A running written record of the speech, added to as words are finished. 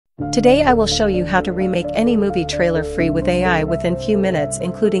Today I will show you how to remake any movie trailer free with AI within few minutes,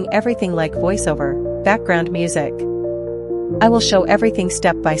 including everything like voiceover, background music. I will show everything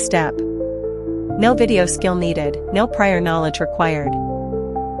step by step. No video skill needed, no prior knowledge required.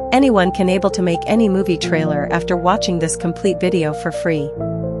 Anyone can able to make any movie trailer after watching this complete video for free.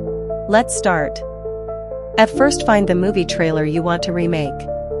 Let's start. At first, find the movie trailer you want to remake.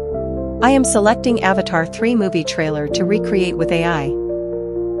 I am selecting Avatar 3 movie trailer to recreate with AI.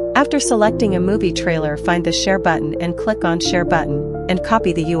 After selecting a movie trailer, find the share button and click on share button, and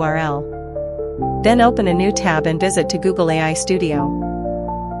copy the URL. Then open a new tab and visit to Google AI Studio.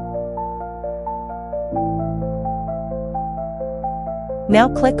 Now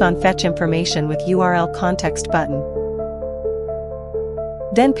click on Fetch Information with URL Context button.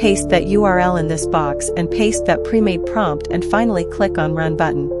 Then paste that URL in this box and paste that pre-made prompt, and finally click on Run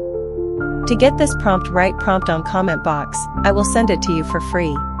button. To get this prompt, write prompt on comment box. I will send it to you for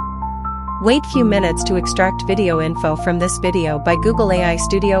free. Wait few minutes to extract video info from this video by Google AI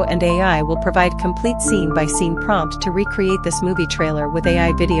Studio, and AI will provide complete scene by scene prompt to recreate this movie trailer with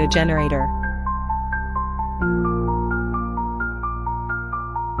AI video generator.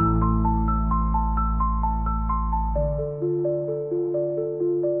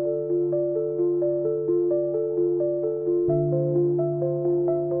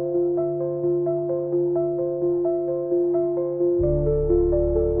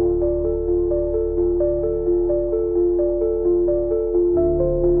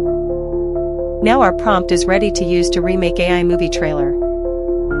 Now our prompt is ready to use to remake AI movie trailer.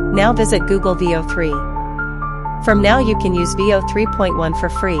 Now visit Google Veo 3. From now you can use Veo 3.1 for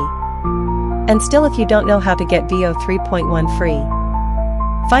free. And still, if you don't know how to get Veo 3.1 free,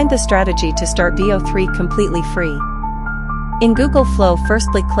 find the strategy to start Veo 3 completely free. In Google Flow,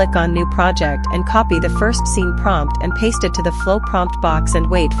 firstly click on New Project and copy the first scene prompt and paste it to the Flow prompt box,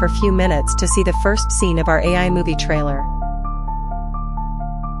 and wait for few minutes to see the first scene of our AI movie trailer.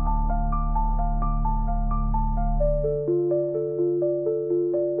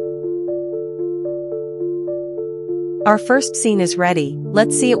 Our first scene is ready.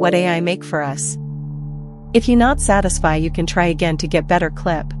 Let's see what AI make for us. If you not satisfy, you can try again to get better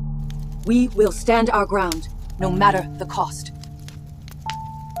clip. We will stand our ground, no matter the cost.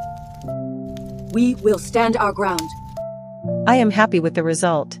 We will stand our ground. I am happy with the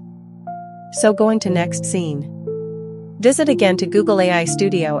result. So going to next scene. Visit again to Google AI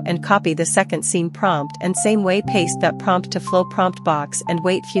Studio and copy the second scene prompt, and same way paste that prompt to Flow prompt box and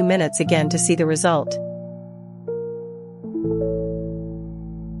wait few minutes again to see the result.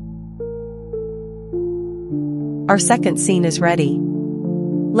 Our second scene is ready.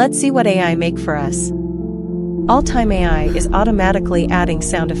 Let's see what AI make for us. All-time AI is automatically adding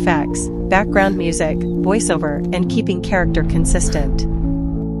sound effects, background music, voiceover, and keeping character consistent.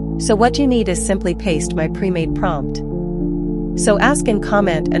 So what you need is simply paste my pre-made prompt. So ask and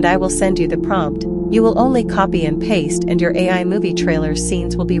comment and I will send you the prompt. You will only copy and paste, and your AI movie trailer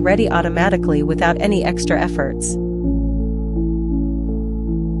scenes will be ready automatically without any extra efforts.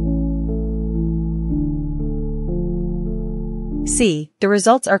 See, the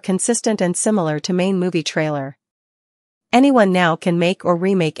results are consistent and similar to main movie trailer. Anyone now can make or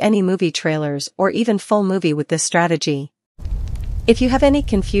remake any movie trailers or even full movie with this strategy. If you have any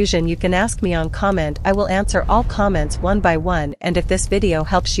confusion, you can ask me on comment. I will answer all comments one by one, and if this video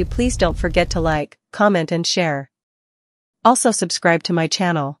helps you, please don't forget to like, comment and share. Also subscribe to my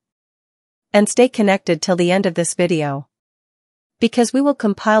channel. And stay connected till the end of this video, because we will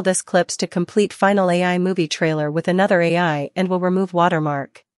compile this clips to complete final AI movie trailer with another AI and will remove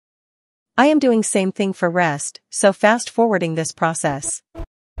watermark. I am doing same thing for rest, so fast forwarding this process.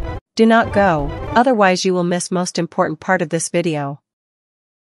 Do not go, otherwise you will miss most important part of this video.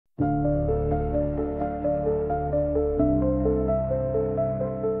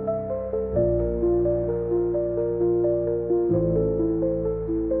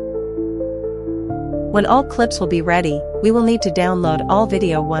 When all clips will be ready, we will need to download all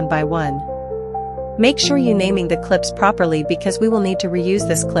video one by one. Make sure you naming the clips properly, because we will need to reuse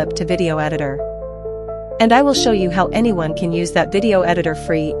this clip to video editor. And I will show you how anyone can use that video editor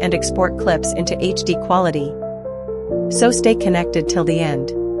free and export clips into HD quality. So stay connected till the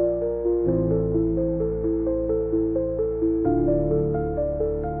end.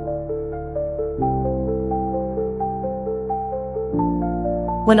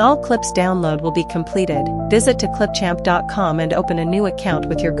 When all clips download will be completed, visit to clipchamp.com and open a new account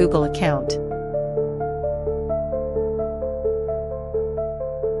with your Google account.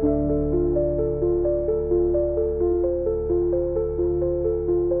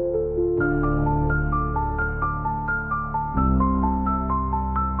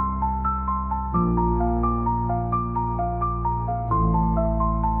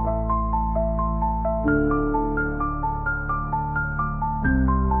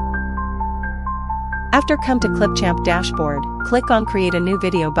 After come to Clipchamp dashboard, click on Create a new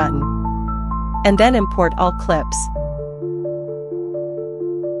video button. And then import all clips.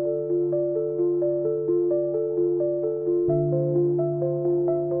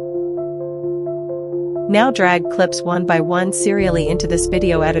 Now drag clips one by one serially into this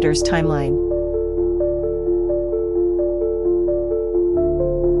video editor's timeline.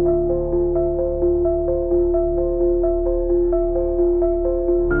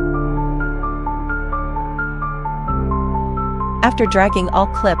 After dragging all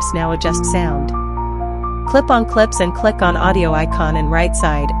clips, now adjust sound. Clip on clips and click on audio icon in right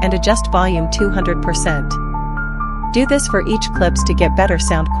side and adjust volume 200%. Do this for each clips to get better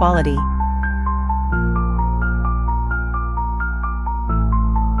sound quality.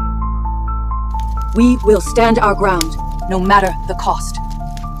 We will stand our ground, no matter the cost.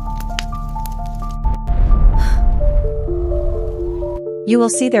 You will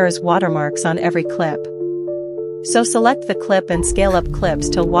see there is watermarks on every clip. So select the clip and scale up clips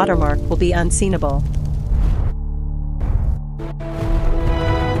till watermark will be unseenable.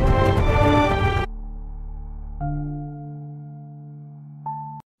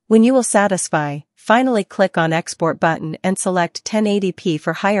 When you will satisfy, finally click on Export button and select 1080p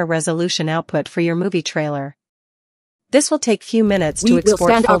for higher resolution output for your movie trailer. This will take few minutes to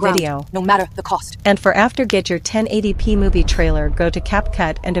export full video. No matter the cost. And for after get your 1080p movie trailer, go to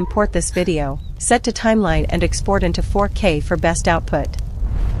CapCut and import this video, set to timeline and export into 4K for best output.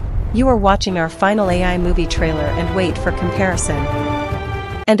 You are watching our final AI movie trailer and wait for comparison.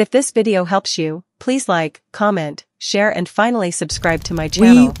 And if this video helps you, please like, comment, share and finally subscribe to my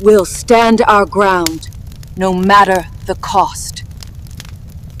channel. We will stand our ground, no matter the cost.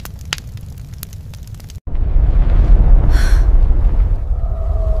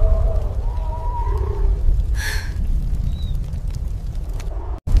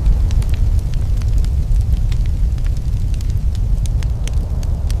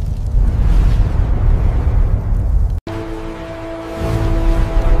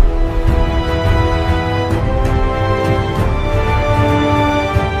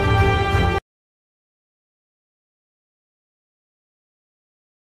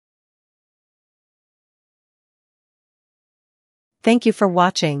 Thank you for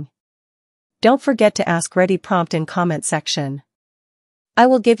watching. Don't forget to ask ready prompt in comment section. I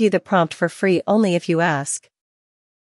will give you the prompt for free only if you ask.